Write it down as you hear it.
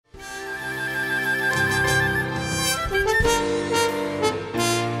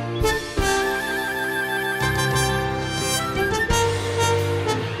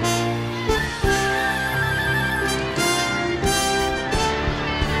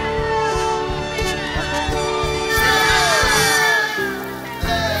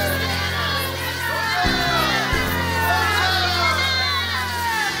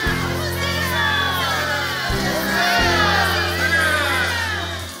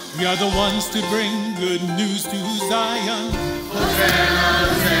We are the ones to bring good news to Zion. Hosanna,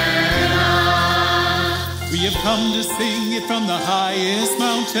 Hosanna. We have come to sing it from the highest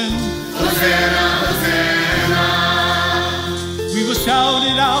mountain. Hosanna, Hosanna. We will shout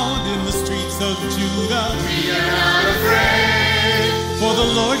it out in the streets of Judah. We are not afraid, for the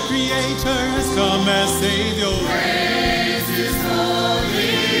Lord Creator has come as Savior. Praise His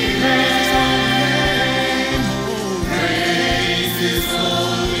holy Praise name. His holy name. Praise His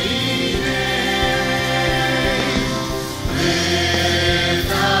holy name.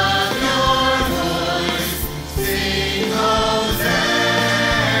 Lift up your voice, sing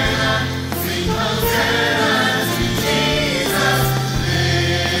Hosanna, sing Hosanna to Jesus.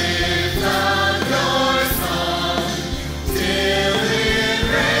 Lift up your song till it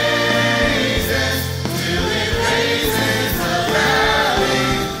raises the valley,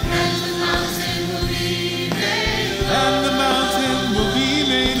 and the mountain will be made low. And the mountain will be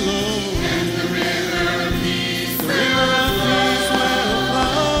made low. And the river of peace The river of peace will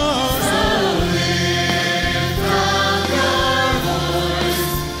flow. So lift up your voice,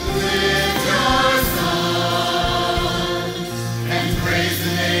 lift your song, and praise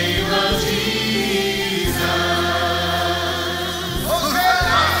the name of Jesus.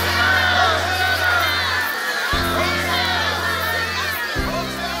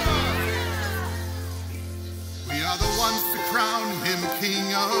 We are the ones to crown him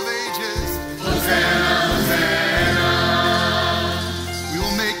King of Ages. Hosanna, Hosanna. We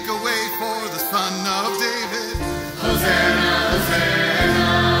will make a way for the Son of David. Hosanna, Hosanna.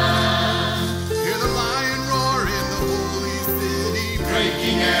 Hear the lion roar in the holy city,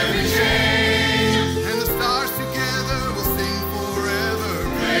 Breaking every chain, and the stars together will sing forever.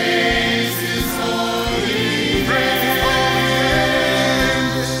 praise His holy name.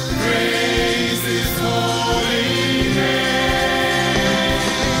 Praise His holy name.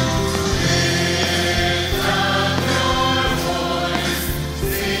 Lift up your voice,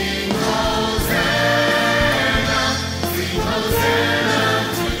 sing Hosanna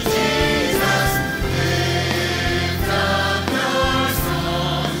to Jesus. Lift up your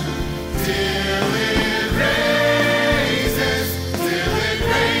song till it raises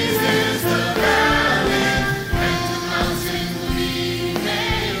the valley, and the mountain will be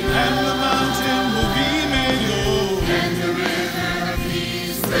made low. and the mountain will be made low. And the river of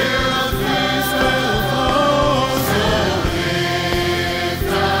peace The river of peace will flow. So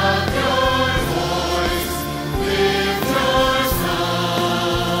lift up your voice, lift your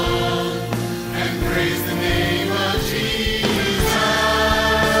song, and praise the name of Jesus.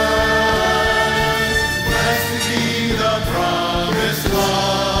 blessed be the promised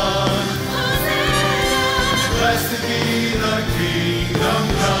one. Blessed be the kingdom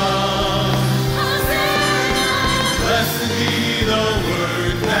come. Blessed be the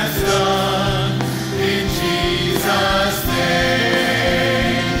work that's done in Jesus'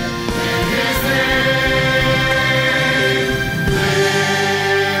 name. In His name,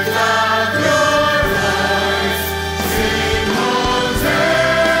 lift up your voice, sing Hosanna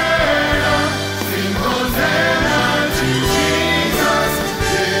to Jesus.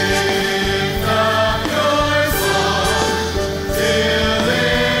 Lift up your song till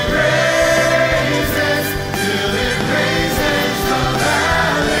it raises the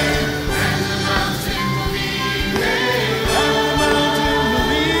valley, and the mountain will be made low. And the mountain will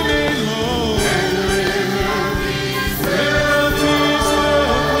be made low. And the river of peace The river of peace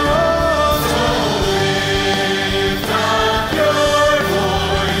will flow. lift up your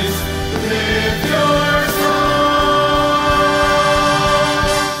voice, lift your song.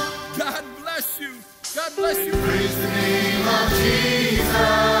 God bless you. God bless you. Praise the name of Jesus.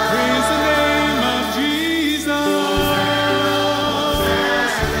 Praise the name of Jesus.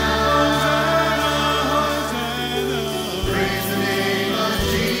 Praise the name of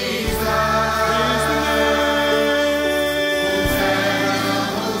Jesus. Praise the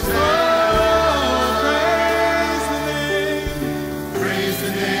name. Praise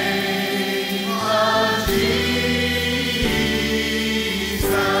the name of Jesus.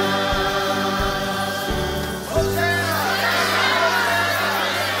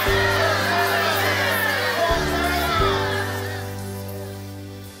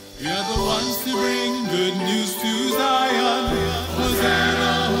 We are the ones to bring good news to Zion.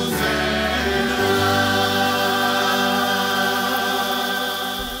 Hosanna, Hosanna.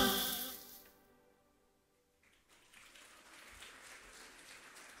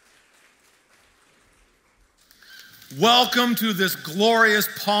 Welcome to this glorious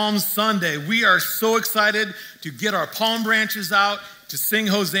Palm Sunday. We are so excited to get our palm branches out, to sing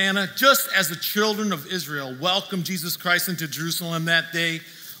Hosanna, just as the children of Israel welcomed Jesus Christ into Jerusalem that day.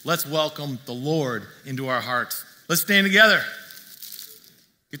 let's welcome the Lord into our hearts. Let's stand together.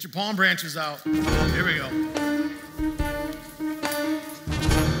 Get your palm branches out. Here we go.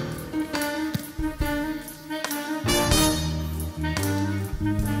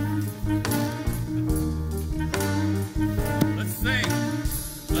 Let's sing.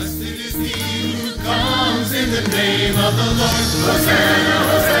 Blessed is he who comes in the name of the Lord. Hosanna,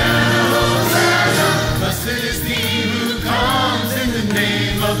 Hosanna, Hosanna. Blessed is he who comes in the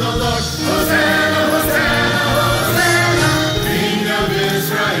name of the Lord. Hosanna, Hosanna, Hosanna. King of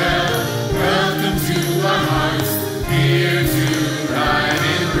Israel, welcome to our hearts. Here to ride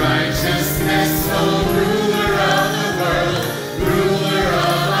in righteousness, O ruler of the world, ruler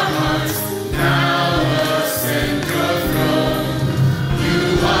of our hearts. Now ascend your throne. You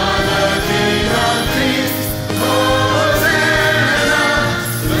are the King of kings. Hosanna.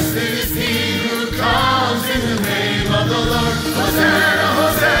 Blessed is he who comes in the name of the Lord. Hosanna,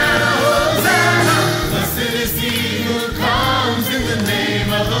 Hosanna, Hosanna. Blessed is he who comes in the name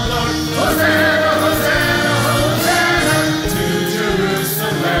of the Lord. Hosanna, Hosanna, Hosanna. To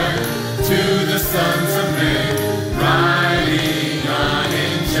Jerusalem, to the sons of men, riding on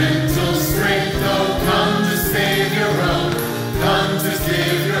in gentle strength. Oh, come to save your own, come to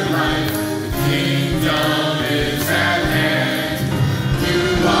give your life. The kingdom is at hand. You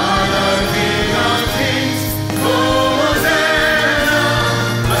are the King of kings. Hosanna.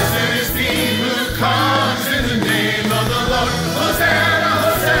 Blessed is he who comes in the name of the Lord. Hosanna,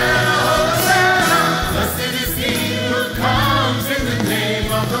 Hosanna, Hosanna. Blessed is he who comes in the name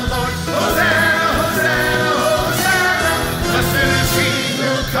of the Lord. Hosanna, Hosanna, Hosanna. Blessed is he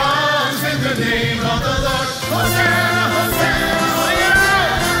who comes in the name of the Lord. Hosanna, Hosanna, Hosanna.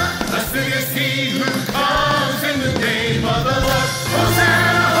 Blessed is he who comes in the name of the Lord.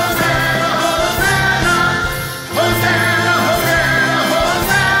 Hosanna, Hosanna, Hosanna. Hosanna, Hosanna,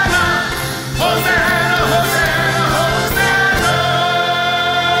 Hosanna. Hosanna, Hosanna, Hosanna.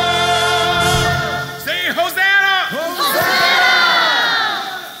 Say Hosanna! Hosanna!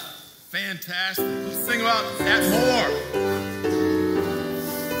 Fantastic. Let's sing about that more.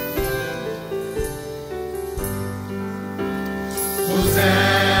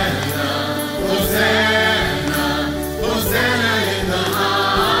 Hosanna, Hosanna, Hosanna in the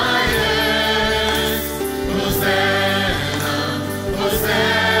highest. Hosanna,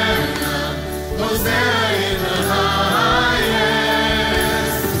 Hosanna, Hosanna in the highest.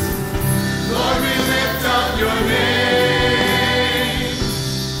 Lord, we lift up your name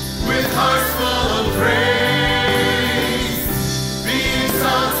with hearts full of praise. Be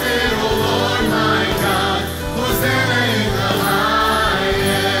exalted, O Lord my God. Hosanna in the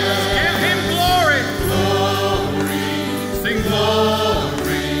highest. Give him glory. Glory, Sing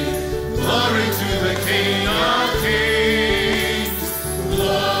glory, glory to the King of kings.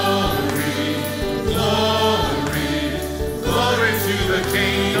 Glory, glory.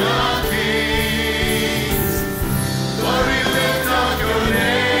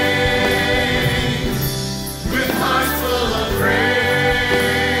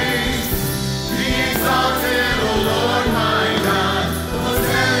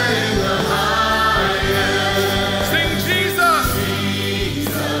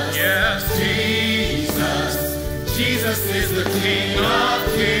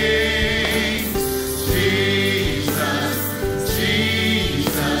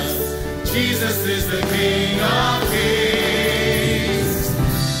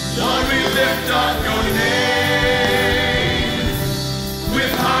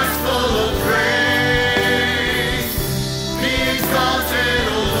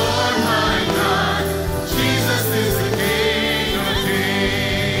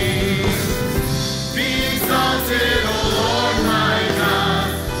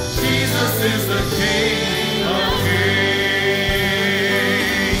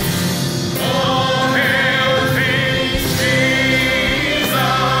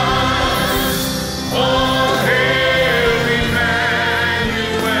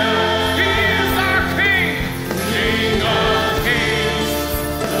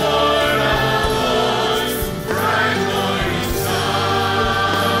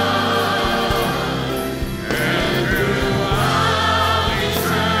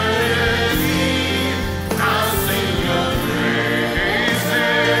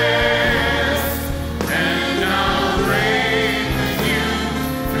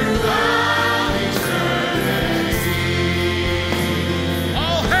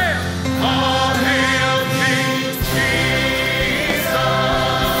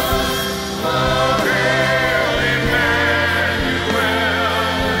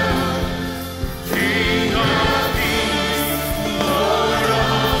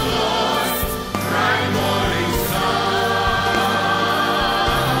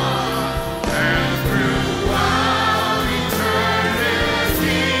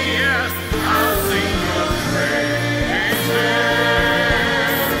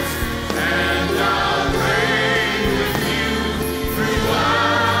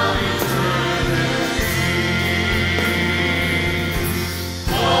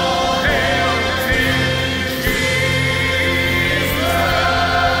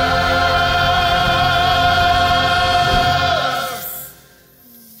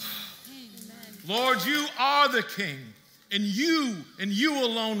 King, and you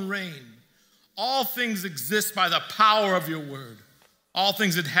alone reign. All things exist by the power of your word. All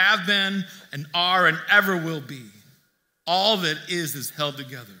things that have been and are and ever will be. All that is held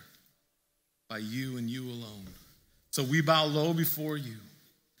together by you and you alone. So we bow low before you,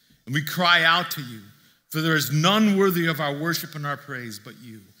 and we cry out to you, for there is none worthy of our worship and our praise but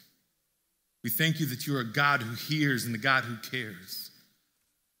you. We thank you that you are a God who hears and a God who cares.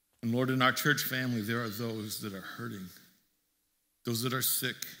 And Lord, in our church family, there are those that are hurting, those that are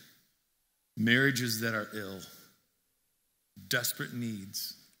sick, marriages that are ill, desperate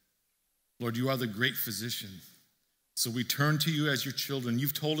needs. Lord, you are the great physician. So we turn to you as your children.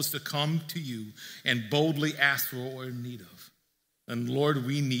 You've told us to come to you and boldly ask for what we're in need of. And Lord,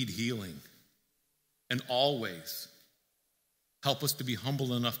 we need healing. And always, help us to be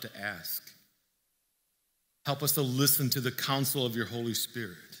humble enough to ask. Help us to listen to the counsel of your Holy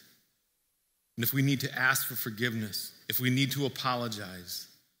Spirit. And if we need to ask for forgiveness, if we need to apologize,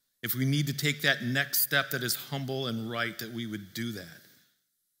 if we need to take that next step that is humble and right, that we would do that,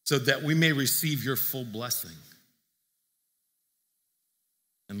 so that we may receive your full blessing.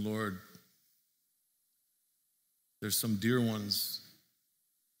 And Lord, there's some dear ones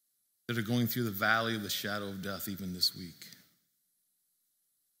that are going through the valley of the shadow of death even this week.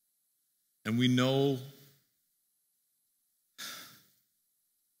 And we know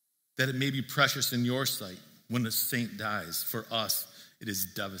that it may be precious in your sight when a saint dies. For us, it is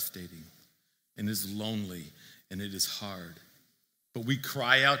devastating and it is lonely and it is hard. But we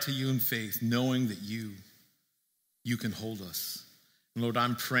cry out to you in faith, knowing that you can hold us. And Lord,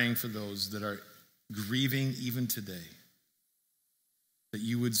 I'm praying for those that are grieving even today, that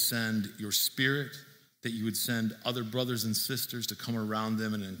you would send your Spirit, that you would send other brothers and sisters to come around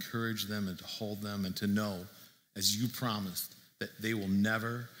them and encourage them and to hold them and to know, as you promised, that they will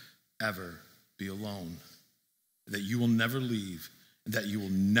never, ever be alone, that you will never leave, and that you will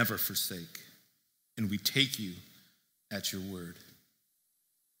never forsake. And we take you at your word.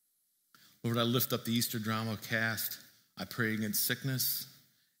 Lord, I lift up the Easter Drama cast. I pray against sickness,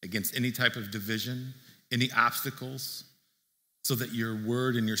 against any type of division, any obstacles, so that your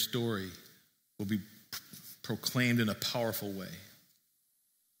word and your story will be proclaimed in a powerful way.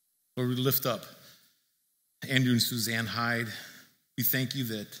 Lord, we lift up Andrew and Suzanne Hyde. We thank you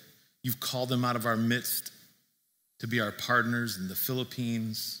that you've called them out of our midst to be our partners in the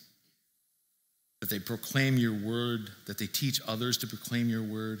Philippines, that they proclaim your word, that they teach others to proclaim your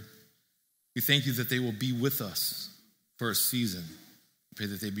word. We thank you that they will be with us for a season. I pray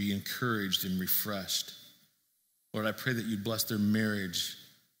that they be encouraged and refreshed. Lord, I pray that you bless their marriage,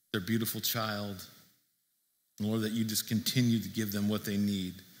 their beautiful child. And Lord, that you just continue to give them what they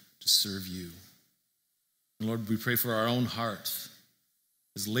need to serve you. And Lord, we pray for our own hearts,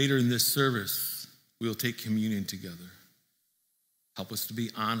 as later in this service, we will take communion together. Help us to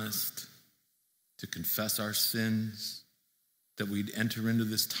be honest, to confess our sins, that we'd enter into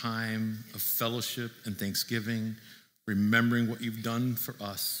this time of fellowship and thanksgiving, remembering what you've done for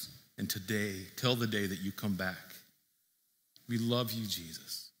us, and today, till the day that you come back. We love you,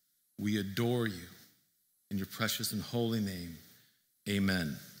 Jesus. We adore you. In your precious and holy name,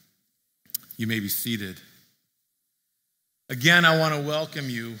 amen. You may be seated. Again, I want to welcome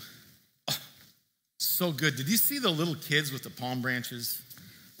you. Oh, so good. Did you see the little kids with the palm branches?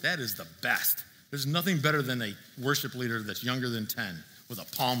 That is the best. There's nothing better than a worship leader that's younger than 10 with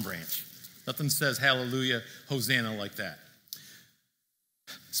a palm branch. Nothing says hallelujah, Hosanna like that.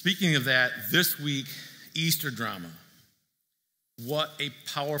 Speaking of that, this week, Easter Drama. What a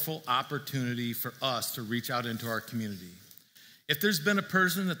powerful opportunity for us to reach out into our community. If there's been a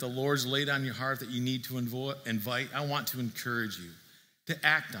person that the Lord's laid on your heart that you need to invite, I want to encourage you to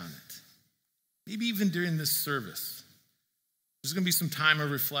act on it. Maybe even during this service. There's going to be some time of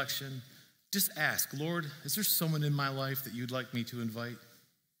reflection. Just ask, Lord, is there someone in my life that you'd like me to invite?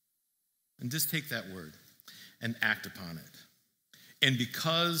 And just take that word and act upon it. And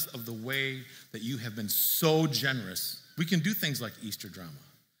because of the way that you have been so generous, we can do things like Easter Drama.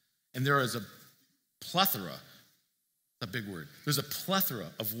 And there is a plethora, a big word, there's a plethora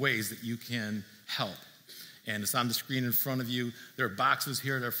of ways that you can help. And it's on the screen in front of you. There are boxes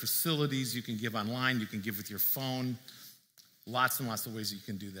here. There are facilities. You can give online. You can give with your phone. Lots and lots of ways that you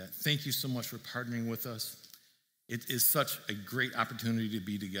can do that. Thank you so much for partnering with us. It is such a great opportunity to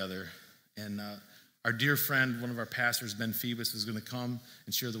be together. And our dear friend, one of our pastors, Ben Phebus, is going to come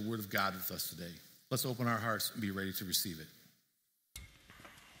and share the word of God with us today. Let's open our hearts and be ready to receive it.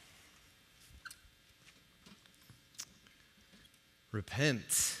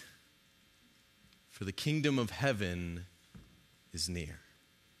 Repent, for the kingdom of heaven is near.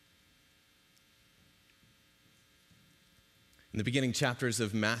 In the beginning chapters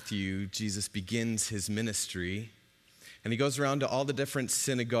of Matthew, Jesus begins his ministry, and he goes around to all the different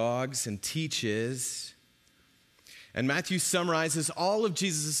synagogues and teaches. And Matthew summarizes all of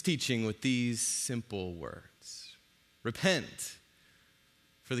Jesus' teaching with these simple words. Repent,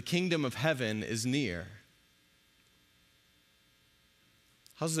 for the kingdom of heaven is near.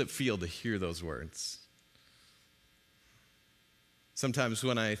 How does it feel to hear those words? Sometimes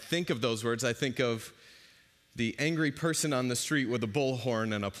when I think of those words, I think of the angry person on the street with a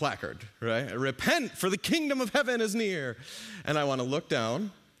bullhorn and a placard, right? Repent, for the kingdom of heaven is near. And I want to look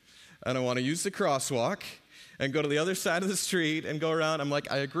down, and I want to use the crosswalk and go to the other side of the street and go around. I'm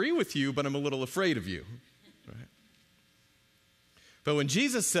like, I agree with you, but I'm a little afraid of you. Right? But when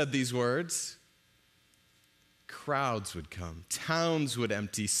Jesus said these words, crowds would come, towns would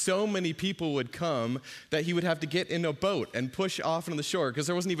empty, so many people would come that he would have to get in a boat and push off into the shore because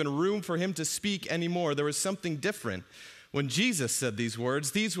there wasn't even room for him to speak anymore. There was something different. When Jesus said these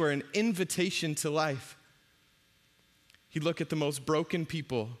words, these were an invitation to life. He'd look at the most broken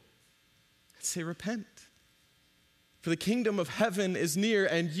people and say, repent, for the kingdom of heaven is near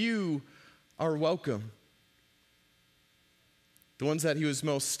and you are welcome. The ones that he was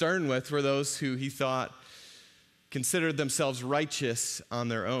most stern with were those who he thought considered themselves righteous on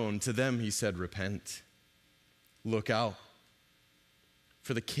their own. To them, he said, repent, look out,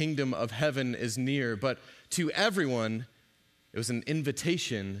 for the kingdom of heaven is near. But to everyone, it was an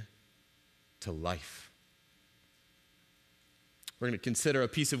invitation to life. We're going to consider a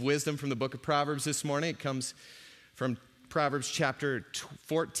piece of wisdom from the book of Proverbs this morning. It comes from Proverbs chapter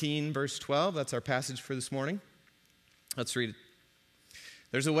 14, verse 12. That's our passage for this morning. Let's read it.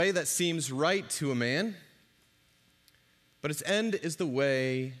 There's a way that seems right to a man, but its end is the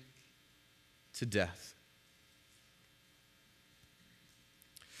way to death.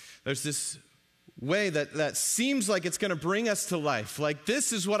 There's this way that seems like it's going to bring us to life. Like,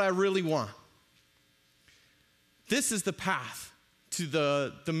 this is what I really want. This is the path to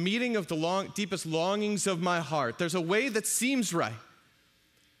the meeting of the deepest longings of my heart. There's a way that seems right.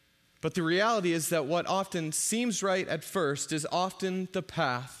 But the reality is that what often seems right at first is often the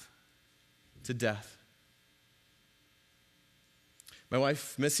path to death. My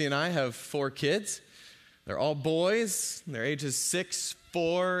wife, Missy, and I have 4 kids. They're all boys. Their ages 6,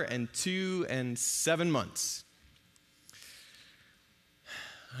 4, and 2, and 7 months.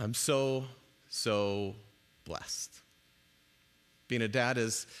 I'm so blessed. Being a dad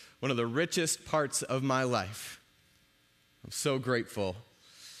is one of the richest parts of my life. I'm so grateful.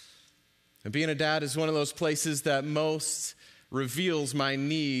 And being a dad is one of those places that most reveals my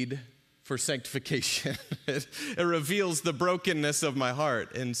need for sanctification. It reveals the brokenness of my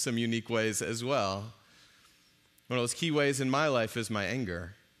heart in some unique ways as well. One of those key ways in my life is my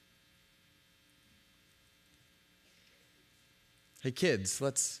anger. Hey kids,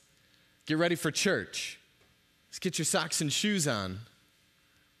 let's get ready for church. Let's get your socks and shoes on.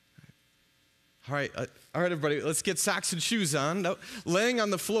 All right, everybody, let's get socks and shoes on. No, laying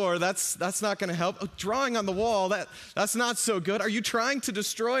on the floor, that's not going to help. Oh, drawing on the wall, that's not so good. Are you trying to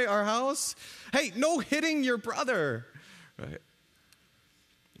destroy our house? Hey, no hitting your brother. Right?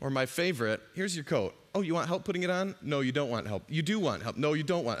 Or my favorite, here's your coat. Oh, you want help putting it on? No, you don't want help. You do want help. No, you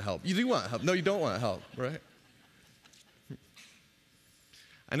don't want help. You do want help. No, you don't want help, right?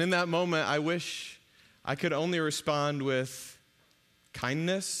 And in that moment, I wish I could only respond with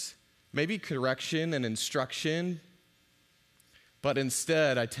kindness, maybe correction and instruction, but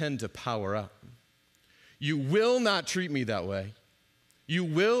instead I tend to power up. You will not treat me that way. You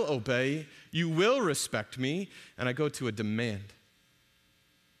will obey. You will respect me. And I go to a demand.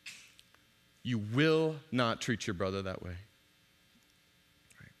 You will not treat your brother that way.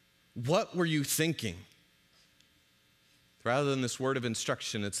 Right. What were you thinking? Rather than this word of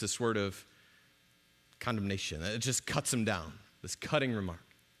instruction, it's this word of condemnation. It just cuts him down, this cutting remark.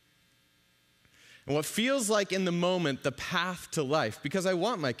 And what feels like in the moment the path to life, because I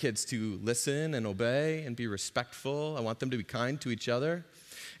want my kids to listen and obey and be respectful. I want them to be kind to each other.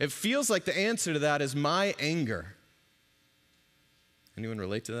 It feels like the answer to that is my anger. Anyone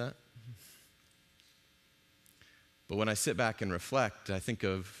relate to that? But when I sit back and reflect, I think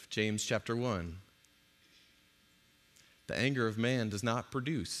of James chapter 1. The anger of man does not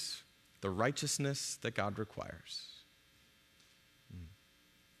produce the righteousness that God requires.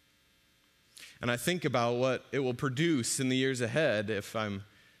 And I think about what it will produce in the years ahead if I'm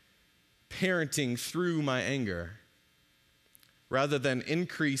parenting through my anger. Rather than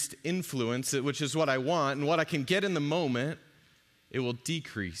increased influence, which is what I want and what I can get in the moment, it will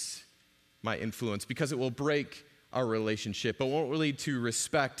decrease my influence because it will break our relationship. It won't lead to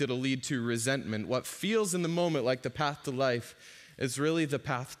respect. It'll lead to resentment. What feels in the moment like the path to life is really the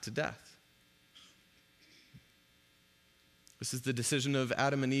path to death. This is the decision of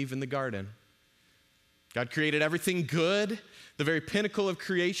Adam and Eve in the garden. God created everything good. The very pinnacle of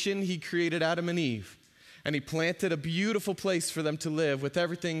creation, he created Adam and Eve. And he planted a beautiful place for them to live with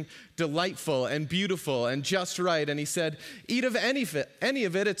everything delightful and beautiful and just right. And he said, eat of any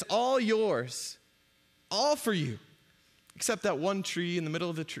of it, it's all yours, all for you, except that one tree in the middle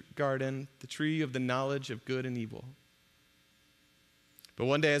of the garden, the tree of the knowledge of good and evil. But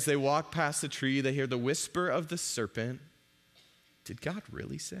one day as they walk past the tree, they hear the whisper of the serpent. Did God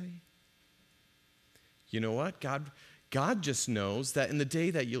really say? You know what? God just knows that in the day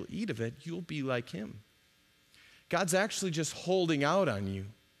that you'll eat of it, you'll be like him. God's actually just holding out on you.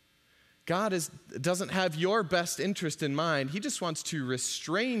 God doesn't have your best interest in mind. He just wants to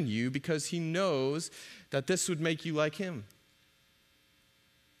restrain you because he knows that this would make you like him.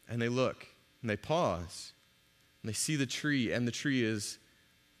 And they look, and they pause, and they see the tree, and the tree is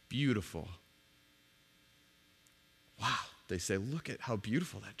beautiful. Wow, they say, look at how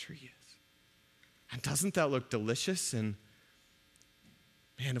beautiful that tree is. And doesn't that look delicious? And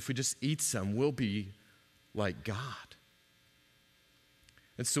man, if we just eat some, we'll be like God.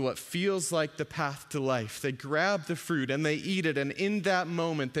 And so what feels like the path to life, they grab the fruit and they eat it, and in that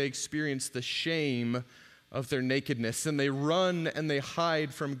moment they experience the shame of their nakedness, and they run and they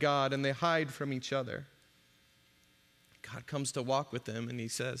hide from God and they hide from each other. God comes to walk with them and he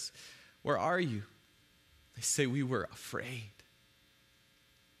says, where are you? They say, we were afraid.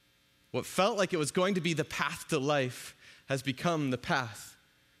 What felt like it was going to be the path to life has become the path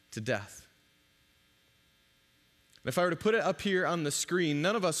to death. If I were to put it up here on the screen,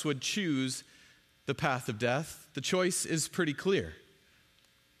 none of us would choose the path of death. The choice is pretty clear.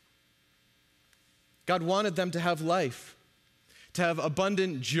 God wanted them to have life, to have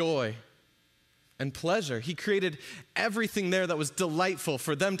abundant joy and pleasure. He created everything there that was delightful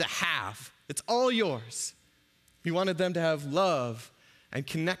for them to have. It's all yours. He wanted them to have love and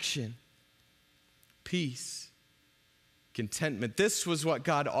connection, peace, contentment. This was what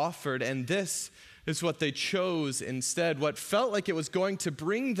God offered, and this is what they chose instead. What felt like it was going to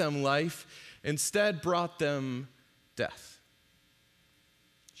bring them life instead brought them death,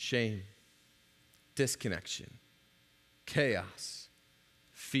 shame, disconnection, chaos,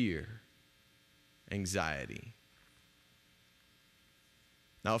 fear, anxiety.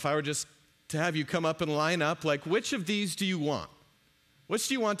 Now, if I were just to have you come up and line up, like, which of these do you want? Which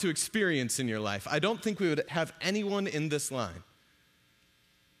do you want to experience in your life? I don't think we would have anyone in this line.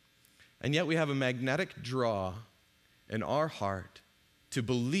 And yet we have a magnetic draw in our heart to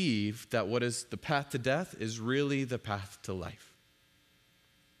believe that what is the path to death is really the path to life.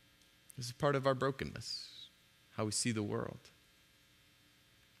 This is part of our brokenness, how we see the world.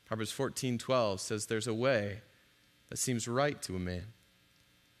 Proverbs 14:12 says there's a way that seems right to a man,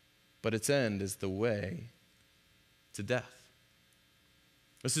 but its end is the way to death.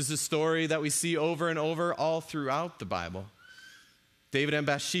 This is a story that we see over and over all throughout the Bible. David and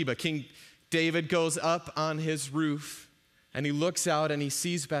Bathsheba. King David goes up on his roof and he looks out and he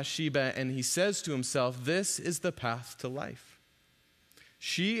sees Bathsheba and he says to himself, this is the path to life.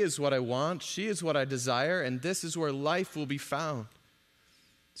 She is what I want, she is what I desire, and this is where life will be found.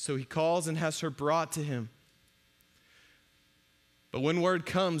 So he calls and has her brought to him. But when word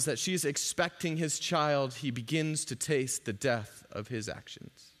comes that she's expecting his child, he begins to taste the death of his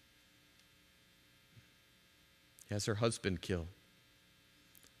actions. He has her husband killed.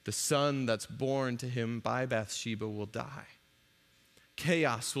 The son that's born to him by Bathsheba will die.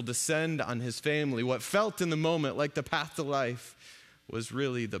 Chaos will descend on his family. What felt in the moment like the path to life was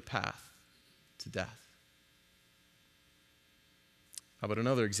really the path to death. How about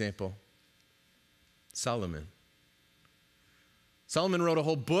another example? Solomon. Solomon wrote a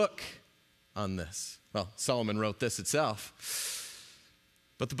whole book on this. Well, Solomon wrote this itself.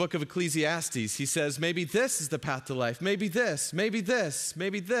 But the book of Ecclesiastes, he says, maybe this is the path to life. Maybe this, maybe this,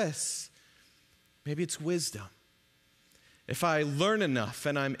 maybe this. Maybe it's wisdom. If I learn enough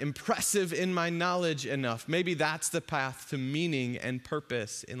and I'm impressive in my knowledge enough, maybe that's the path to meaning and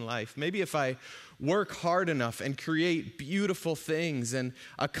purpose in life. Maybe if I work hard enough and create beautiful things and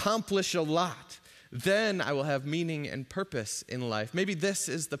accomplish a lot, then I will have meaning and purpose in life. Maybe this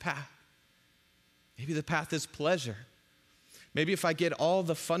is the path. Maybe the path is pleasure. Maybe if I get all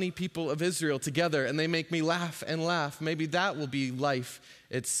the funny people of Israel together and they make me laugh and laugh, maybe that will be life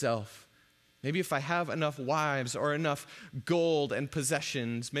itself. Maybe if I have enough wives or enough gold and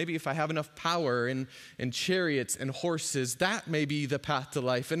possessions, maybe if I have enough power in chariots and horses, that may be the path to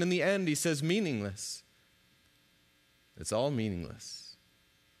life. And in the end, he says, meaningless. It's all meaningless.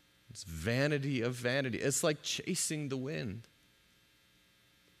 It's vanity of vanity. It's like chasing the wind.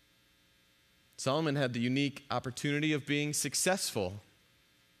 Solomon had the unique opportunity of being successful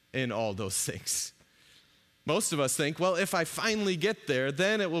in all those things. Most of us think, well, if I finally get there,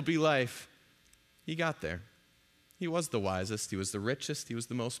 then it will be life. He got there. He was the wisest, he was the richest, he was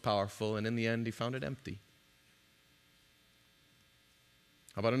the most powerful, and in the end, he found it empty.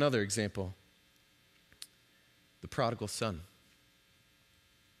 How about another example? The prodigal son.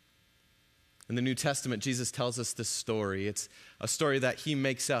 In the New Testament, Jesus tells us this story. It's a story that he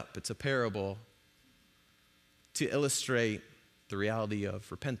makes up. It's a parable to illustrate the reality of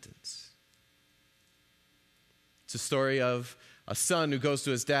repentance. It's a story of a son who goes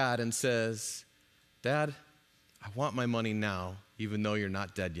to his dad and says, "Dad, I want my money now, even though you're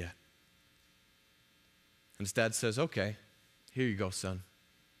not dead yet." And his dad says, "Okay, here you go, son."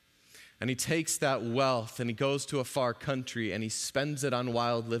 And he takes that wealth and he goes to a far country and he spends it on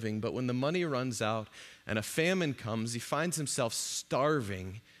wild living. But when the money runs out and a famine comes, he finds himself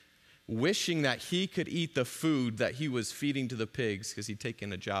starving, wishing that he could eat the food that he was feeding to the pigs because he'd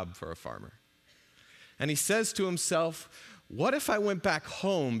taken a job for a farmer. And he says to himself, "What if I went back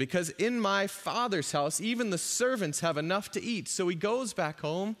home? Because in my father's house, even the servants have enough to eat." So he goes back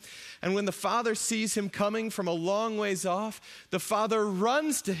home, and when the father sees him coming from a long ways off, the father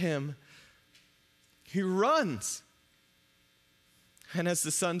runs to him. He runs. And as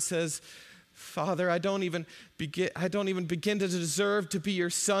the son says, "Father, I don't even begin to deserve to be your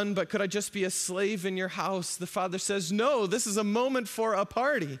son, but could I just be a slave in your house?" The father says, "No, this is a moment for a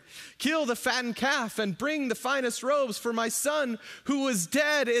party. Kill the fattened calf and bring the finest robes, for my son who was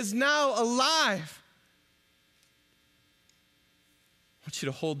dead is now alive." I want you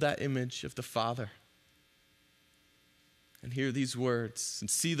to hold that image of the father and hear these words and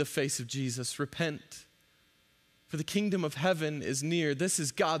see the face of Jesus. Repent, for the kingdom of heaven is near. This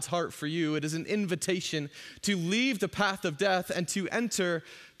is God's heart for you. It is an invitation to leave the path of death and to enter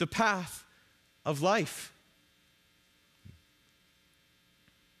the path of life.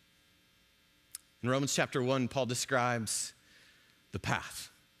 In Romans chapter 1, Paul describes the path.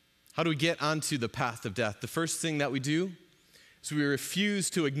 How do we get onto the path of death? The first thing that we do is we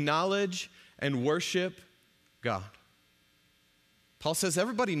refuse to acknowledge and worship God. Paul says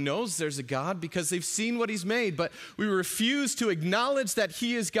everybody knows there's a God because they've seen what he's made, but we refuse to acknowledge that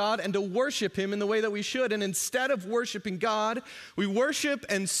he is God and to worship him in the way that we should. And instead of worshiping God, we worship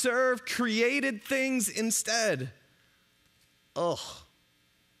and serve created things instead. Ugh.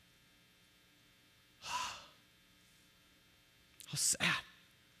 How sad.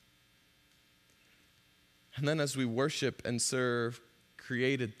 And then as we worship and serve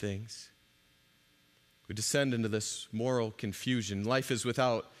created things, we descend into this moral confusion. Life is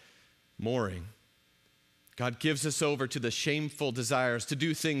without mooring. God gives us over to the shameful desires to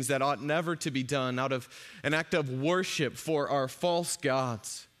do things that ought never to be done out of an act of worship for our false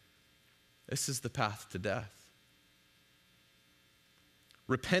gods. This is the path to death.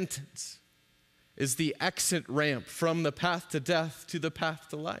 Repentance is the exit ramp from the path to death to the path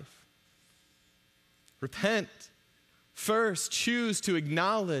to life. Repent. First, choose to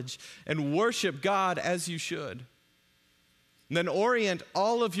acknowledge and worship God as you should. And then orient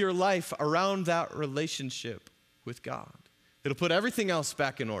all of your life around that relationship with God. It'll put everything else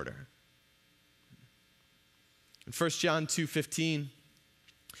back in order. In 1 John 2:15,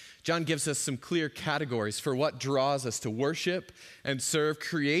 John gives us some clear categories for what draws us to worship and serve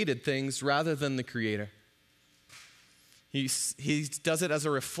created things rather than the Creator. He does it as a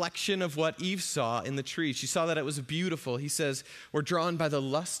reflection of what Eve saw in the tree. She saw that it was beautiful. He says, we're drawn by the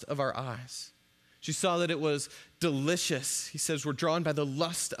lust of our eyes. She saw that it was delicious. He says, we're drawn by the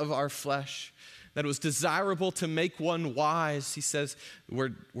lust of our flesh. That it was desirable to make one wise. He says, we're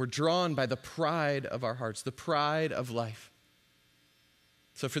drawn by the pride of our hearts, the pride of life.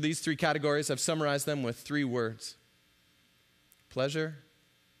 So for these three categories, I've summarized them with three words: pleasure,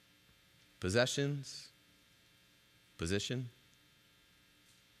 possessions, position.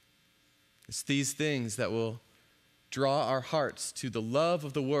 It's these things that will draw our hearts to the love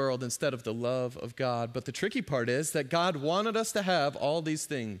of the world instead of the love of God. But the tricky part is that God wanted us to have all these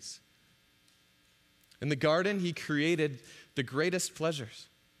things. In the garden, he created the greatest pleasures.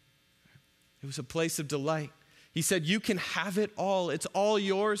 It was a place of delight. He said, you can have it all. It's all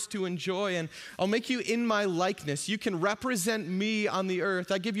yours to enjoy, and I'll make you in my likeness. You can represent me on the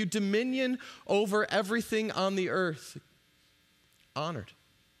earth. I give you dominion over everything on the earth. Honored.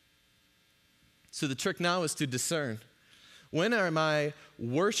 So the trick now is to discern. When am I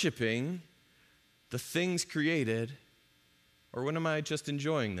worshiping the things created, or when am I just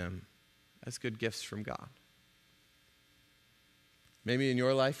enjoying them as good gifts from God? Maybe in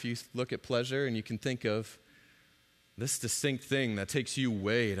your life you look at pleasure and you can think of this distinct thing that takes you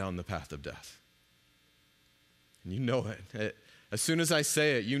way down the path of death. And you know it. As soon as I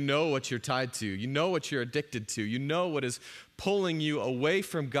say it, you know what you're tied to. You know what you're addicted to. You know what is pulling you away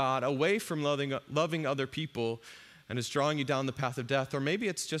from God, away from loving other people, and is drawing you down the path of death. Or maybe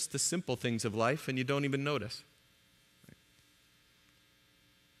it's just the simple things of life and you don't even notice.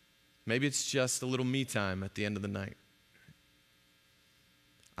 Maybe it's just a little me time at the end of the night.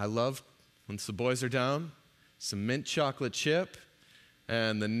 I love, once the boys are down, some mint chocolate chip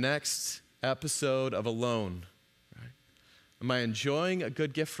and the next episode of Alone. Right? Am I enjoying a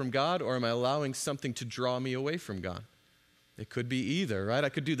good gift from God, or am I allowing something to draw me away from God? It could be either, right? I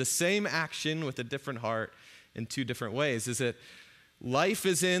could do the same action with a different heart in two different ways. Is it life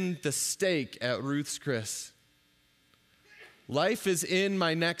is in the steak at Ruth's Chris? Life is in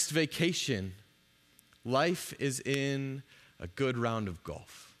my next vacation. Life is in a good round of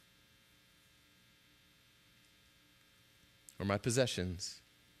golf. Or my possessions.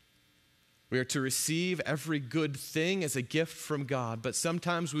 We are to receive every good thing as a gift from God, but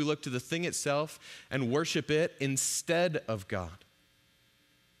sometimes we look to the thing itself and worship it instead of God.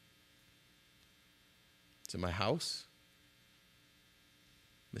 Is it my house?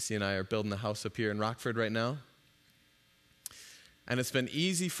 Missy and I are building a house up here in Rockford right now. And it's been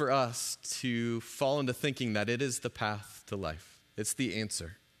easy for us to fall into thinking that it is the path to life. It's the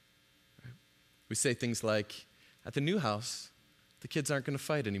answer. We say things like, at the new house, the kids aren't going to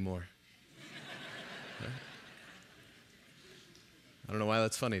fight anymore. Right? I don't know why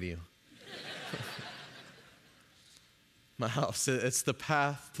that's funny to you. My house, it's the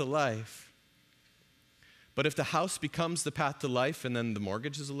path to life. But if the house becomes the path to life and then the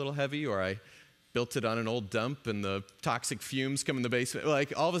mortgage is a little heavy, or I built it on an old dump and the toxic fumes come in the basement,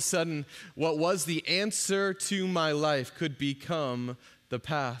 like all of a sudden what was the answer to my life could become the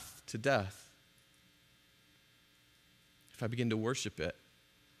path to death. If I begin to worship it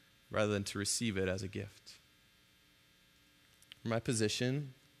rather than to receive it as a gift. My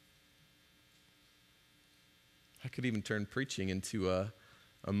position, I could even turn preaching into a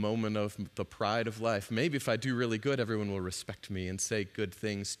moment of the pride of life. Maybe if I do really good, everyone will respect me and say good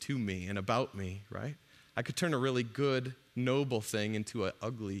things to me and about me, right? I could turn a really good, noble thing into an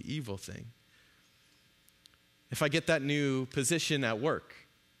ugly, evil thing. If I get that new position at work,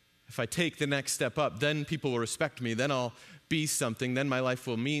 if I take the next step up, then people will respect me, then I'll be something, then my life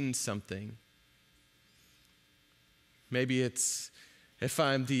will mean something. Maybe it's if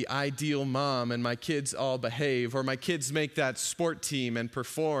I'm the ideal mom and my kids all behave, or my kids make that sport team and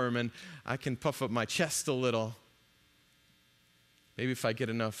perform and I can puff up my chest a little. Maybe if I get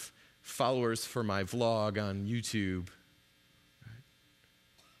enough followers for my vlog on YouTube.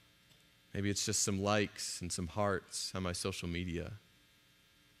 Maybe it's just some likes and some hearts on my social media.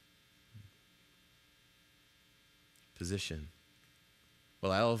 Position.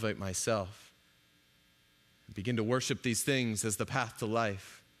 Will I elevate myself and begin to worship these things as the path to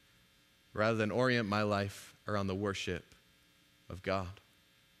life rather than orient my life around the worship of God?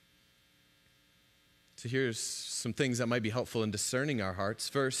 So here's some things that might be helpful in discerning our hearts.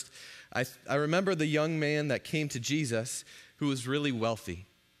 First, I remember the young man that came to Jesus who was really wealthy.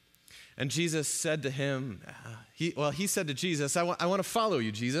 And Jesus said to him, he said to Jesus, I want to follow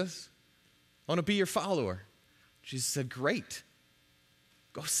you, Jesus. I want to be your follower. Jesus said, great.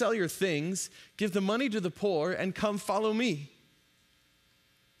 Go sell your things, give the money to the poor, and come follow me.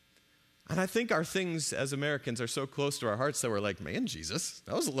 And I think our things as Americans are so close to our hearts that we're like, man, Jesus,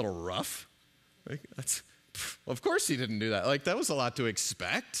 that was a little rough. Like, well, of course he didn't do that. Like, that was a lot to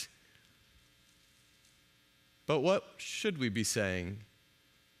expect. But what should we be saying?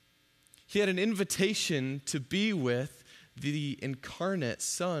 He had an invitation to be with the incarnate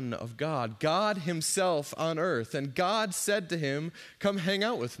Son of God, God himself on earth. And God said to him, come hang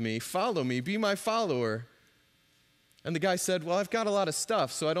out with me, follow me, be my follower. And the guy said, well, I've got a lot of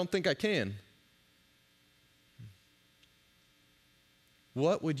stuff, so I don't think I can.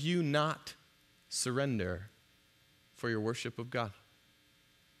 What would you not surrender for your worship of God?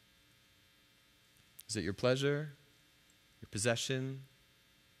 Is it your pleasure, your possession,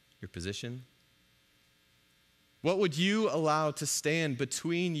 your position? What would you allow to stand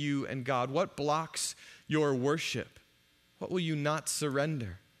between you and God? What blocks your worship? What will you not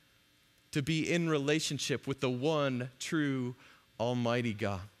surrender to be in relationship with the one true Almighty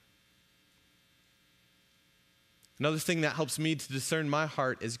God? Another thing that helps me to discern my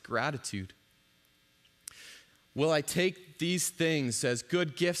heart is gratitude. Will I take these things as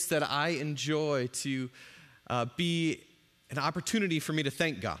good gifts that I enjoy to be an opportunity for me to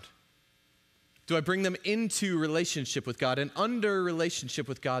thank God? Do I bring them into relationship with God and under relationship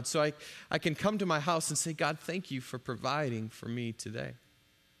with God so I can come to my house and say, God, thank you for providing for me today?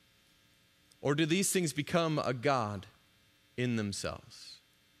 Or do these things become a God in themselves?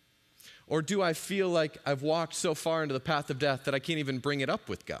 Or do I feel like I've walked so far into the path of death that I can't even bring it up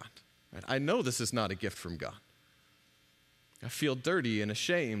with God? Right? I know this is not a gift from God. I feel dirty and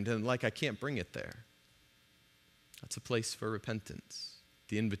ashamed and like I can't bring it there. That's a place for repentance,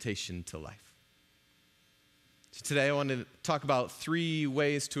 the invitation to life. So today I want to talk about 3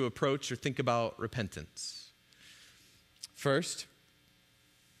 ways to approach or think about repentance. First,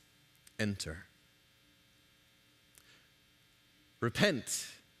 enter. Repent,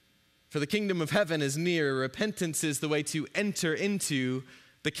 for the kingdom of heaven is near. Repentance is the way to enter into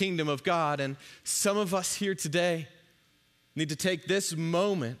the kingdom of God. And some of us here today need to take this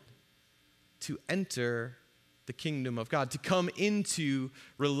moment to enter the kingdom of God, to come into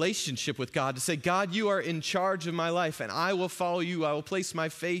relationship with God, to say, God, you are in charge of my life and I will follow you. I will place my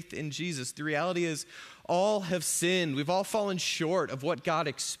faith in Jesus. The reality is all have sinned. We've all fallen short of what God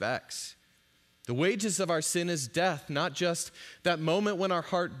expects. The wages of our sin is death, not just that moment when our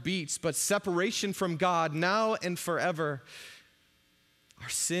heart beats, but separation from God now and forever. Our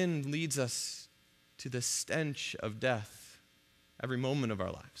sin leads us to the stench of death every moment of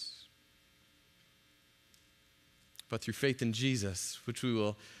our lives. But through faith in Jesus, which we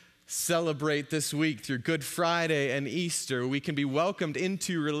will celebrate this week through Good Friday and Easter, we can be welcomed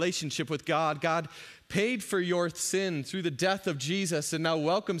into relationship with God. God paid for your sin through the death of Jesus and now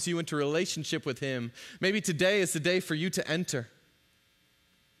welcomes you into relationship with him. Maybe today is the day for you to enter.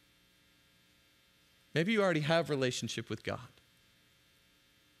 Maybe you already have relationship with God,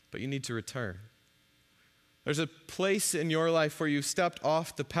 but you need to return. There's a place in your life where you've stepped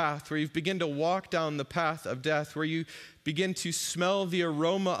off the path, where you've begun to walk down the path of death, where you begin to smell the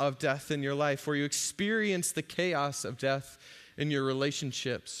aroma of death in your life, where you experience the chaos of death in your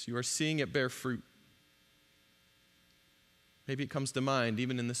relationships. You are seeing it bear fruit. Maybe it comes to mind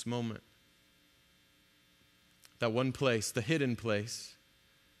even in this moment. That one place, the hidden place,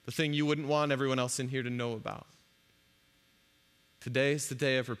 the thing you wouldn't want everyone else in here to know about. Today is the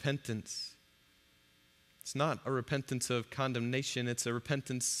day of repentance. It's not a repentance of condemnation. It's a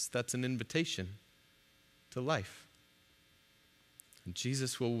repentance that's an invitation to life. And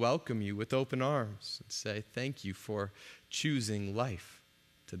Jesus will welcome you with open arms and say, thank you for choosing life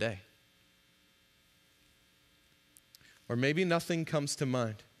today. Or maybe nothing comes to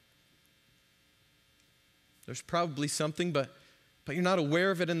mind. There's probably something, but you're not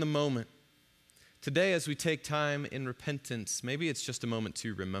aware of it in the moment. Today, as we take time in repentance, maybe it's just a moment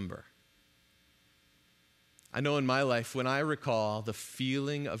to remember. I know in my life, when I recall the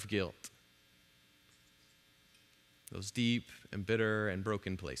feeling of guilt, those deep and bitter and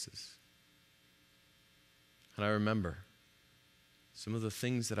broken places, and I remember some of the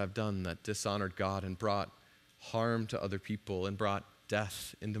things that I've done that dishonored God and brought harm to other people and brought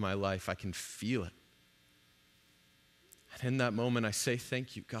death into my life, I can feel it. And in that moment, I say,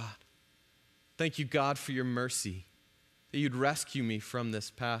 thank you, God. Thank you, God, for your mercy, that you'd rescue me from this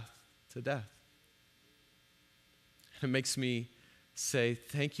path to death. It makes me say,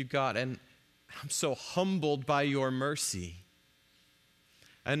 thank you, God, and I'm so humbled by your mercy.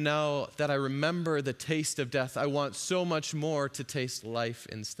 And now that I remember the taste of death, I want so much more to taste life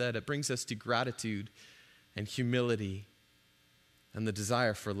instead. It brings us to gratitude and humility and the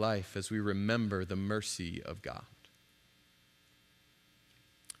desire for life as we remember the mercy of God.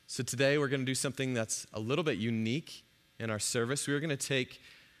 So today we're going to do something that's a little bit unique in our service. We're going to take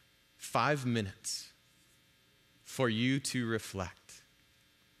 5 minutes for you to reflect.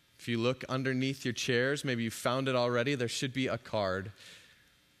 If you look underneath your chairs, maybe you found it already, there should be a card.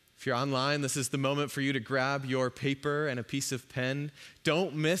 If you're online, this is the moment for you to grab your paper and a piece of pen.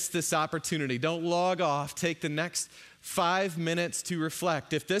 Don't miss this opportunity. Don't log off. Take the next 5 minutes to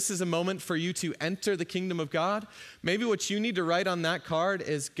reflect. If this is a moment for you to enter the kingdom of God, maybe what you need to write on that card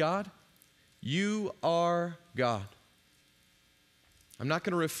is, God, you are God. I'm not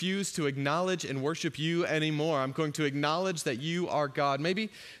going to refuse to acknowledge and worship you anymore. I'm going to acknowledge that you are God. Maybe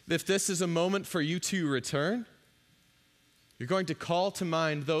if this is a moment for you to return, you're going to call to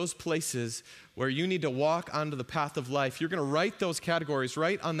mind those places where you need to walk onto the path of life. You're going to write those categories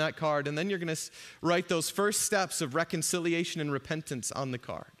right on that card, and then you're going to write those first steps of reconciliation and repentance on the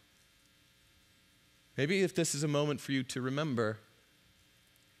card. Maybe if this is a moment for you to remember,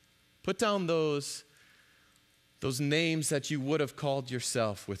 put down those names that you would have called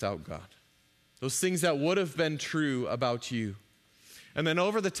yourself without God. Those things that would have been true about you. And then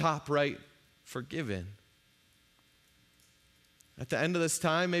over the top, write, forgiven. At the end of this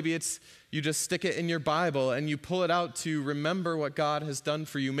time, maybe it's you just stick it in your Bible and you pull it out to remember what God has done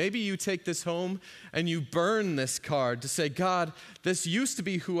for you. Maybe you take this home and you burn this card to say, God, this used to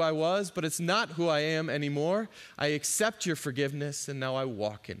be who I was, but it's not who I am anymore. I accept your forgiveness and now I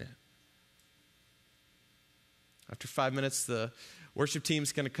walk in it. After 5 minutes, the worship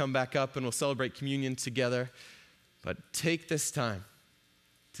team's going to come back up and we'll celebrate communion together. But take this time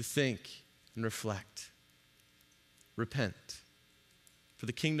to think and reflect. Repent. For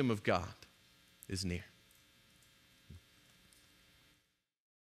the kingdom of God is near.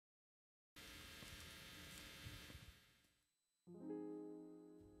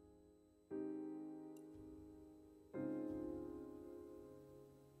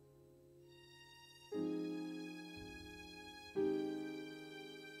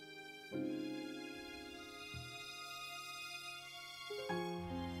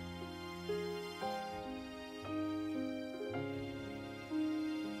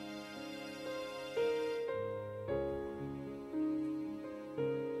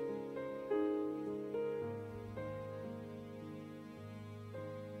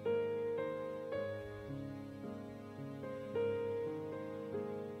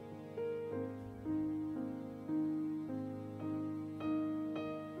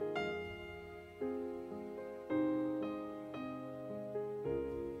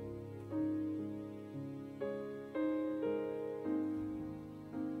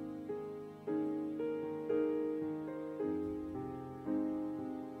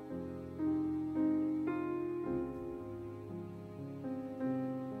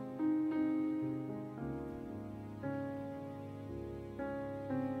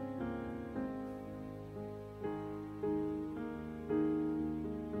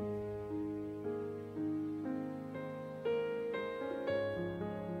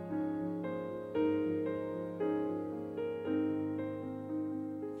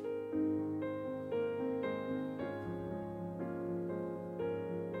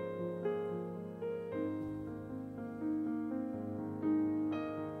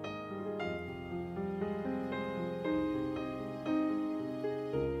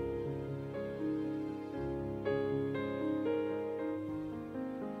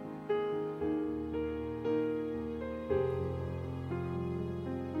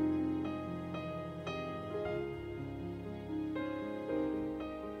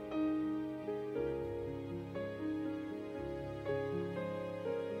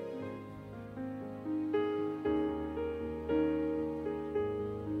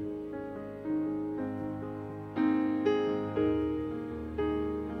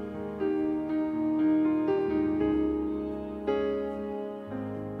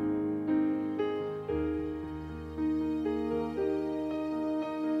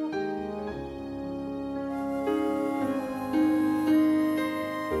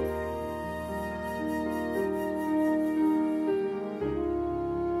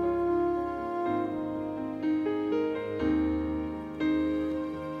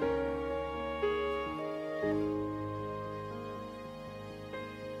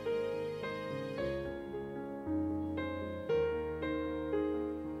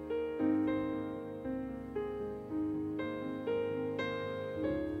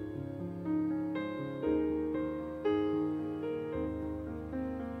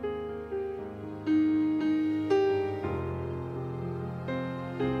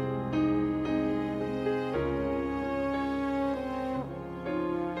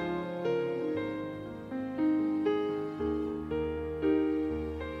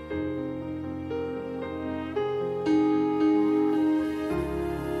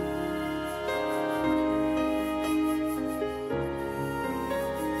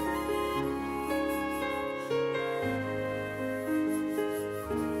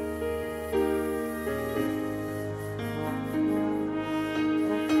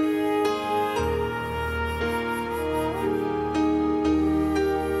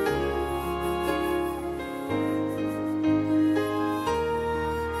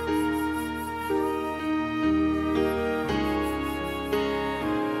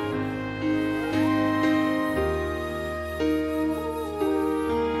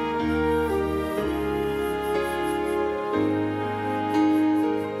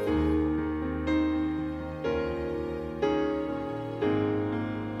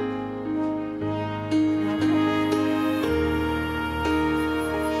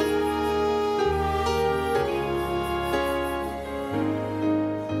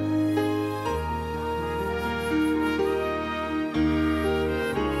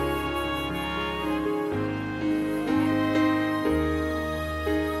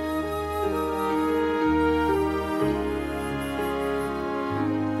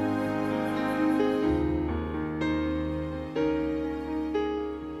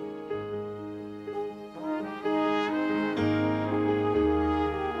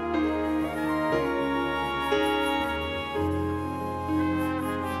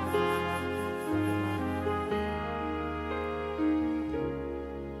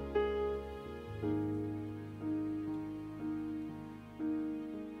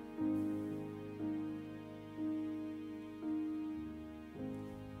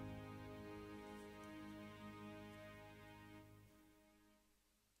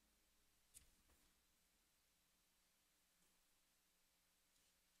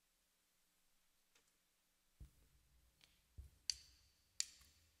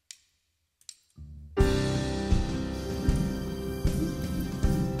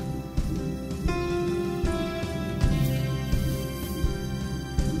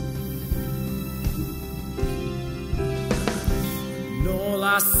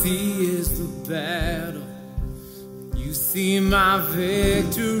 I see is the battle. You see my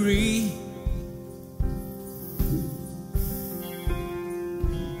victory.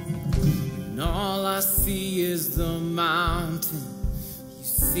 And all I see is the mountain. You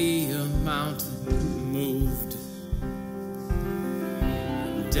see a mountain moved.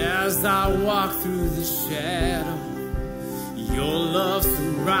 And as I walk through the shadow, your love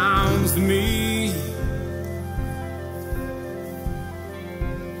surrounds me.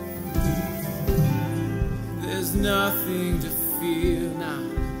 There's nothing to fear now,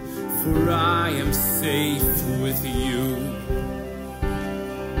 for I am safe with you.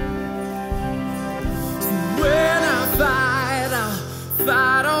 So when I fight, I'll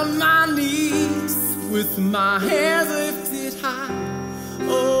fight on my knees with my hands lifted high.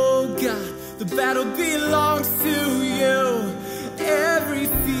 Oh God, the battle belongs to you. Every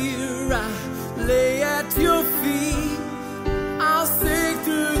fear I lay at your feet. I'll sing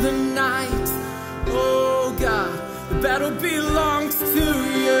through the night. Oh God, the battle belongs to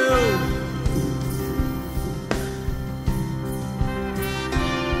you.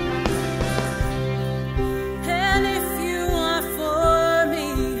 And if you are for me,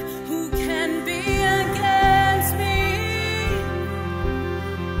 who can be against me?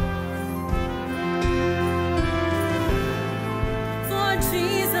 For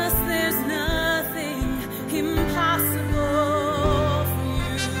Jesus, there's nothing impossible for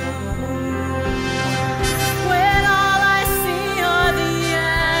you. When all I see are the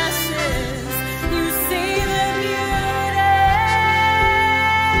ashes, you see the beauty.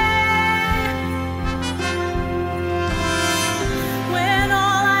 When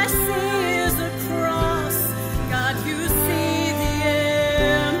all I see is a cross, God, you see the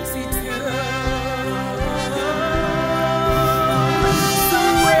empty tomb. So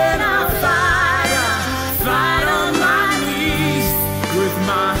when I fight on my knees with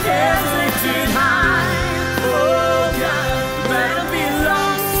my hands lifted high. Oh God, the battle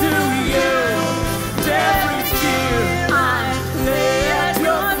belongs to you. Every fear I lay at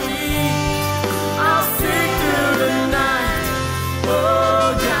your feet. I'll sing through the night. Oh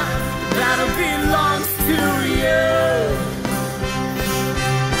God, the battle belongs to you.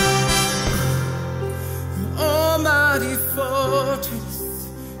 Almighty fortress,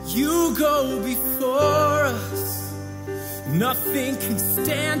 you go before us. Nothing can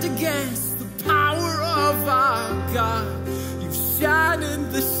stand against the power of our God. You shine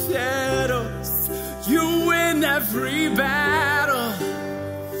in the shadows. You win every battle.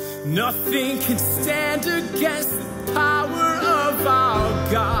 Nothing can stand against the power of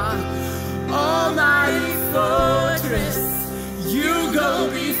our God. Almighty fortress, you go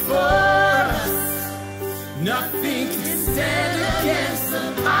before us. Nothing can stand against the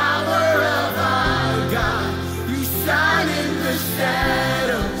power of our God. You shine in the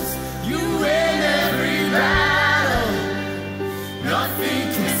shadows. You win every battle. Nothing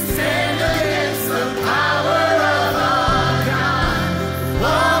can stand against the power of our God.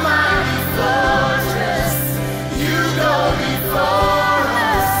 Almighty fortress, you go before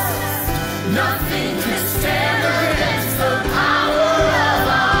us. Nothing can stand against the power of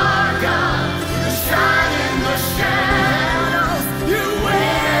our God. You shine in the shadows. You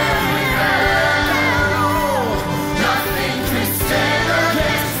win every battle. Nothing can stand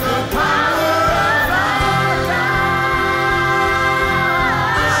against the power of our God.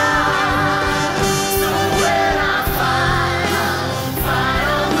 So when I fight, I'll fight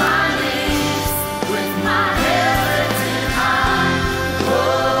on my knees with my hands lifted high.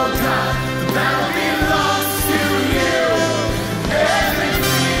 Oh God, the battle belongs to you. Every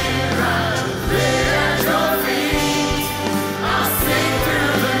fear I lay at your feet. I'll sing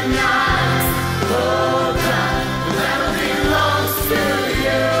through the night. Oh God, the battle belongs to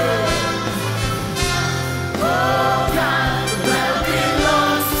you. Oh God, the battle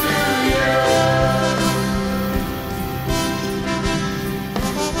belongs to you.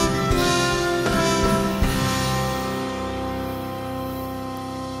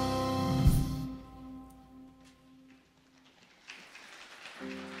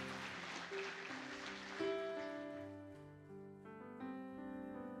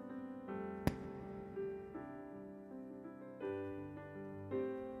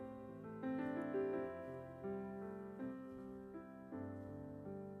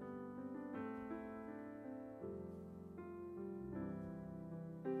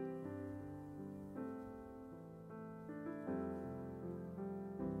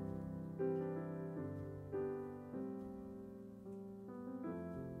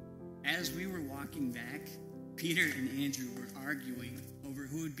 As we were walking back, Peter and Andrew were arguing over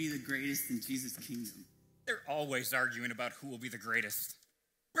who would be the greatest in Jesus' kingdom. They're always arguing about who will be the greatest.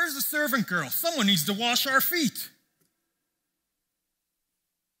 Where's the servant girl? Someone needs to wash our feet.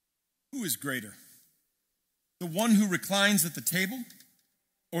 Who is greater? The one who reclines at the table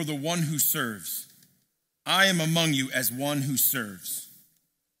or the one who serves? I am among you as one who serves.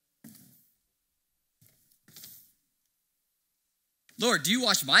 Lord, do you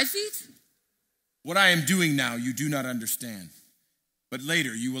wash my feet? What I am doing now you do not understand, but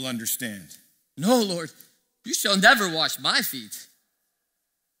later you will understand. No, Lord, you shall never wash my feet.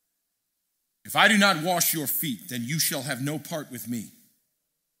 If I do not wash your feet, then you shall have no part with me.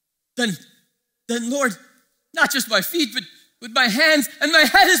 Then, Lord, not just my feet, but with my hands and my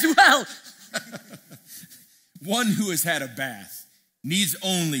head as well. One who has had a bath needs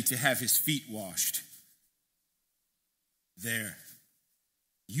only to have his feet washed. There,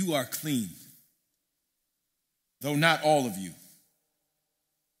 you are clean, though not all of you.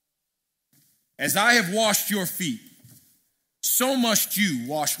 As I have washed your feet, so must you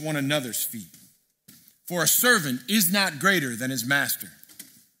wash one another's feet. For a servant is not greater than his master.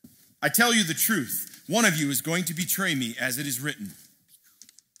 I tell you the truth, one of you is going to betray me, as it is written.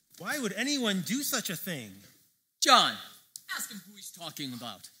 Why would anyone do such a thing? John, ask him who he's talking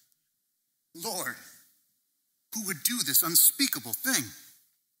about. Lord, who would do this unspeakable thing?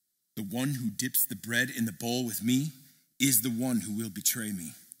 The one who dips the bread in the bowl with me is the one who will betray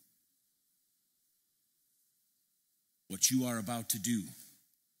me. What you are about to do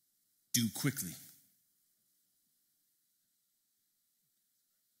quickly.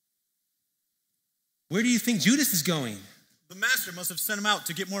 Where do you think Judas is going? The master must have sent him out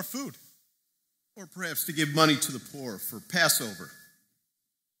to get more food. Or perhaps to give money to the poor for Passover.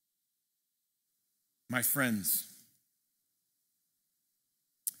 My friends,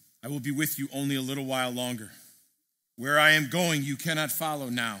 I will be with you only a little while longer. Where I am going, you cannot follow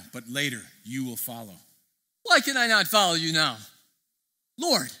now, but later you will follow. Why can I not follow you now?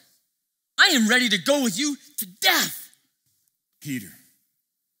 Lord, I am ready to go with you to death. Peter,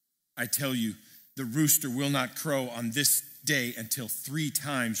 I tell you, the rooster will not crow on this day until 3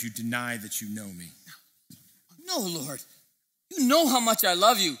 times you deny that you know me. No, Lord. You know how much I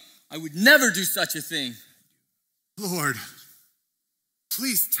love you. I would never do such a thing. Lord,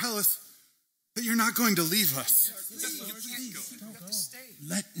 please tell us that you're not going to leave us.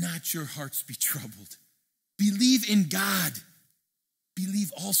 Let not your hearts be troubled. Believe in God.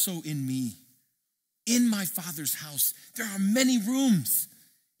 Believe also in me. In my Father's house, there are many rooms.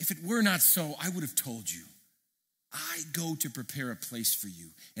 If it were not so, I would have told you. I go to prepare a place for you.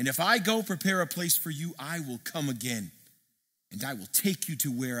 And if I go prepare a place for you, I will come again. And I will take you to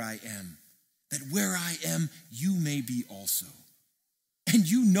where I am, that where I am, you may be also. And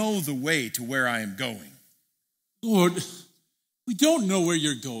you know the way to where I am going. Lord, we don't know where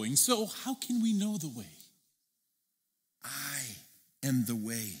you're going, so how can we know the way? I am the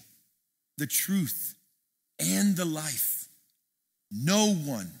way, the truth, and the life. No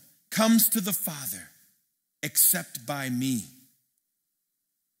one comes to the Father except by me.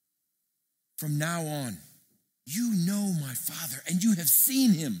 From now on, you know my Father, and you have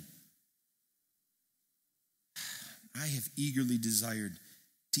seen him. I have eagerly desired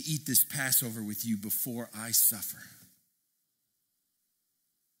to eat this Passover with you before I suffer.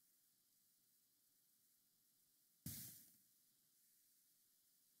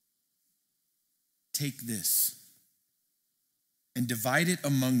 Take this and divide it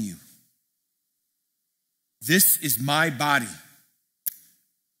among you. This is my body,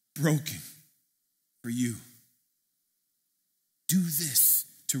 broken for you. Do this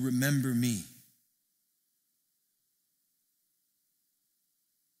to remember me.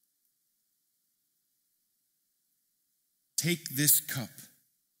 Take this cup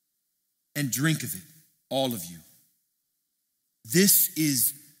and drink of it, all of you. This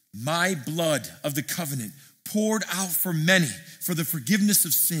is my blood of the covenant, poured out for many for the forgiveness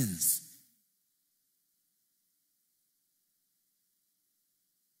of sins.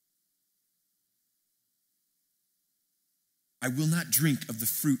 I will not drink of the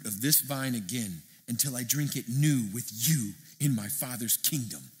fruit of this vine again until I drink it new with you in my Father's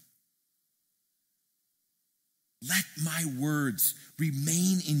kingdom. Let my words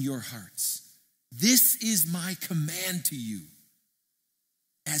remain in your hearts. This is my command to you.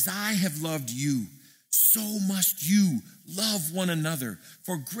 As I have loved you, so must you love one another.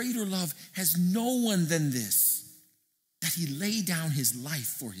 For greater love has no one than this, that he lay down his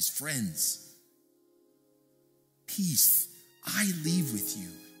life for his friends. Peace I leave with you.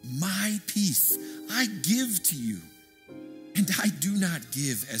 My peace I give to you. And I do not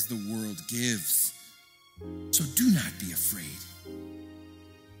give as the world gives. So do not be afraid.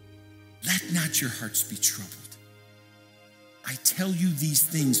 Let not your hearts be troubled. I tell you these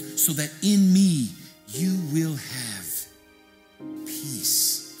things so that in me you will have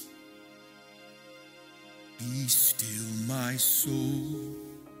peace. Be still, my soul.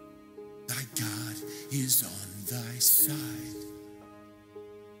 Thy God is on thy side.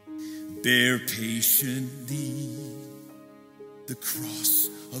 Bear patiently the cross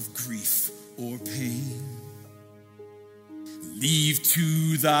of grief or pain. Leave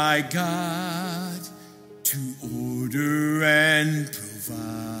to thy God to order and provide.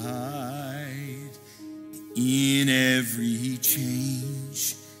 In every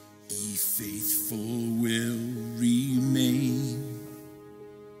change, he faithful will remain.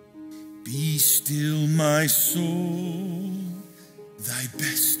 Be still, my soul, thy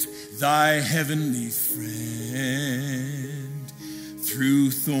best, thy heavenly friend,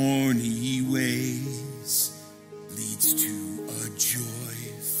 through thorny ways leads to a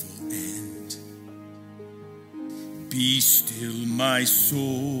joyful end. Be still, my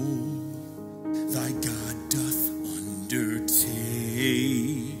soul, thy God doth undertake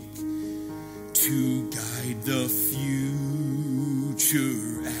to guide the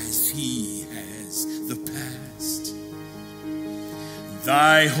future as he has the past.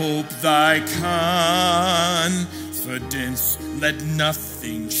 Thy hope, thy confidence, let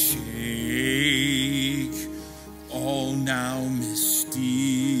nothing shake. All now mysterious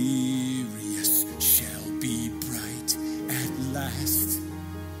shall be bright at last.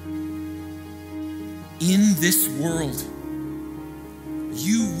 In this world,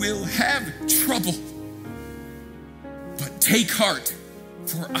 you will have trouble. But take heart,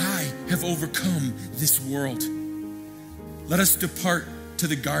 for I have overcome this world. Let us depart to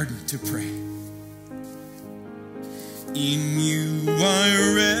the garden to pray. In you I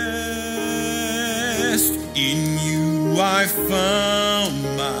rest, in you I found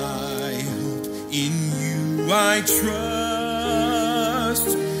my hope, in you I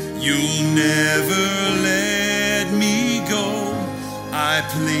trust. You'll never let me go. I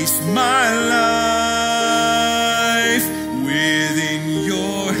place my life within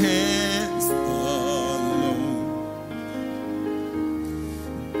your hands alone.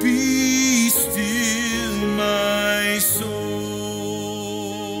 Be still, my soul.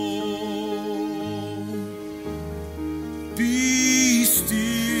 Be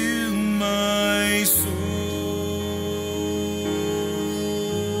still, my soul.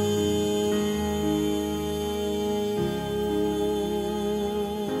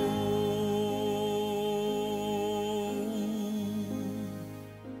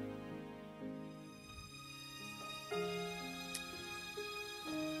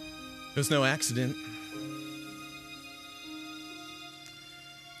 It was no accident.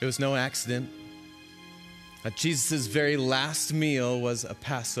 It was no accident that Jesus' very last meal was a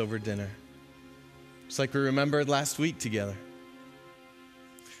Passover dinner. Just like we remembered last week together.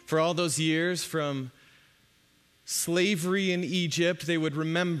 For all those years from slavery in Egypt, they would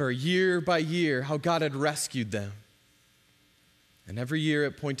remember year by year how God had rescued them. And every year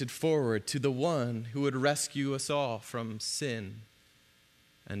it pointed forward to the one who would rescue us all from sin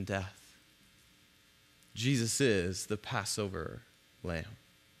and death. Jesus is the Passover lamb.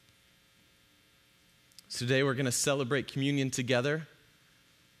 So today we're going to celebrate communion together,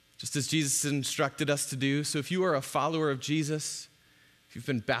 just as Jesus instructed us to do. So if you are a follower of Jesus, if you've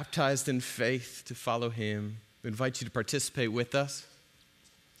been baptized in faith to follow him, we invite you to participate with us.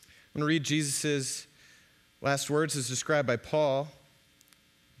 I'm going to read Jesus' last words as described by Paul,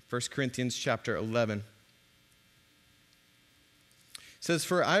 1 Corinthians chapter 11. It says,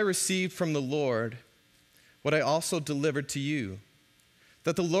 "For I received from the Lord what I also delivered to you,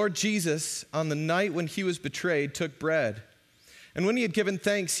 that the Lord Jesus, on the night when he was betrayed, took bread. And when he had given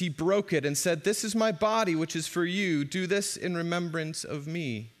thanks, he broke it and said, 'This is my body, which is for you. Do this in remembrance of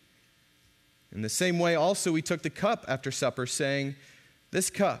me.' In the same way also he took the cup after supper, saying,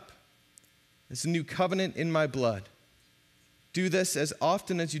 'This cup is a new covenant in my blood. Do this as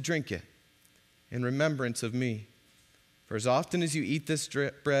often as you drink it in remembrance of me. For as often as you eat this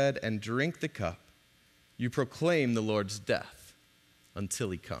bread and drink the cup, you proclaim the Lord's death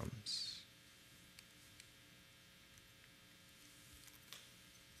until he comes.'"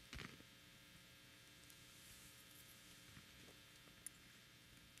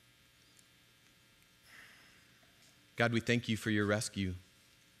 God, we thank you for your rescue.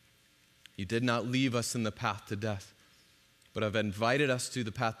 You did not leave us in the path to death, but have invited us to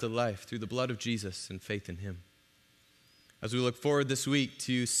the path to life through the blood of Jesus and faith in him. As we look forward this week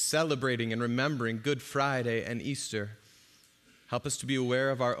to celebrating and remembering Good Friday and Easter, help us to be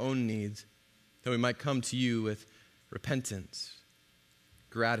aware of our own needs, that we might come to you with repentance,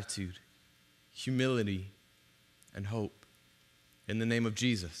 gratitude, humility, and hope. In the name of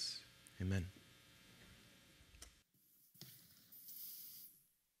Jesus, amen.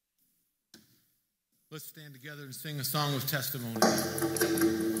 Let's stand together and sing a song of testimony.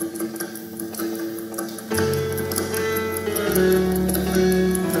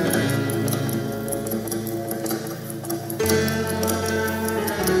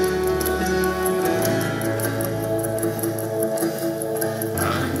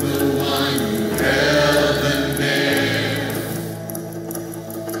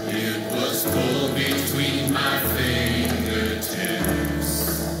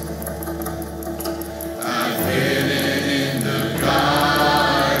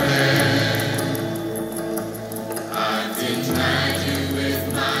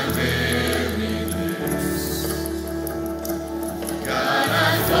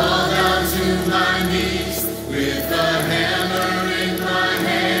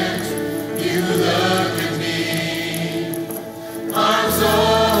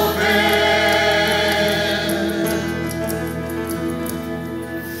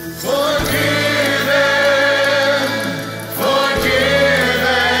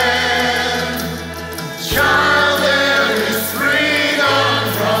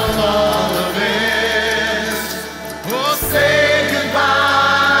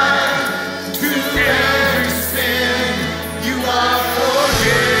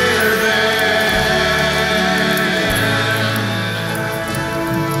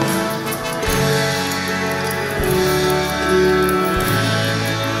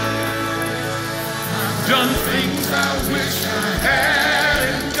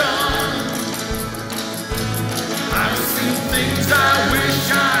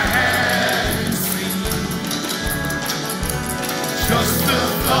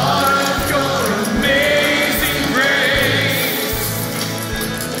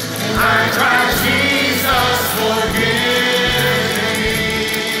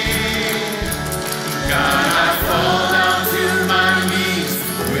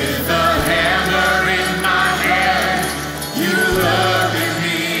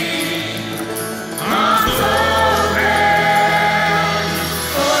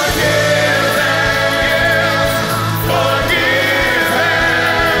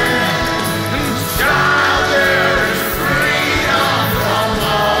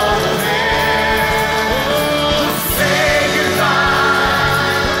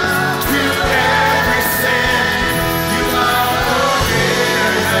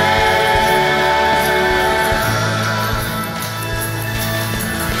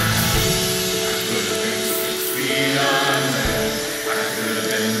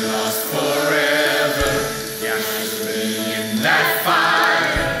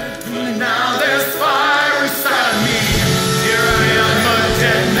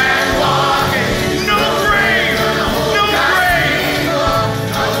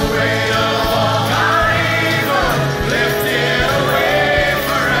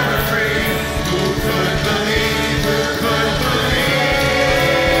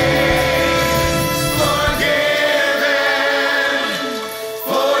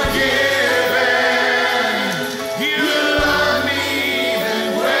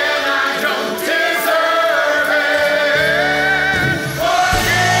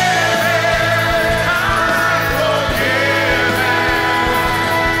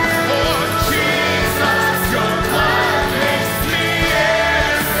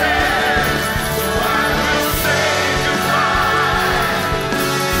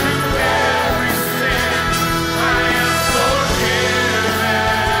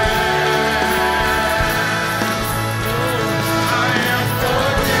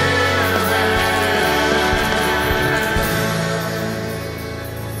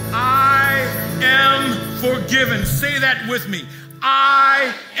 Forgiven. Say that with me.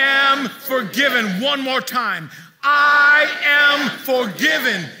 I am forgiven. One more time. I am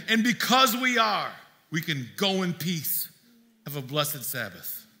forgiven. And because we are, we can go in peace. Have a blessed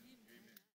Sabbath.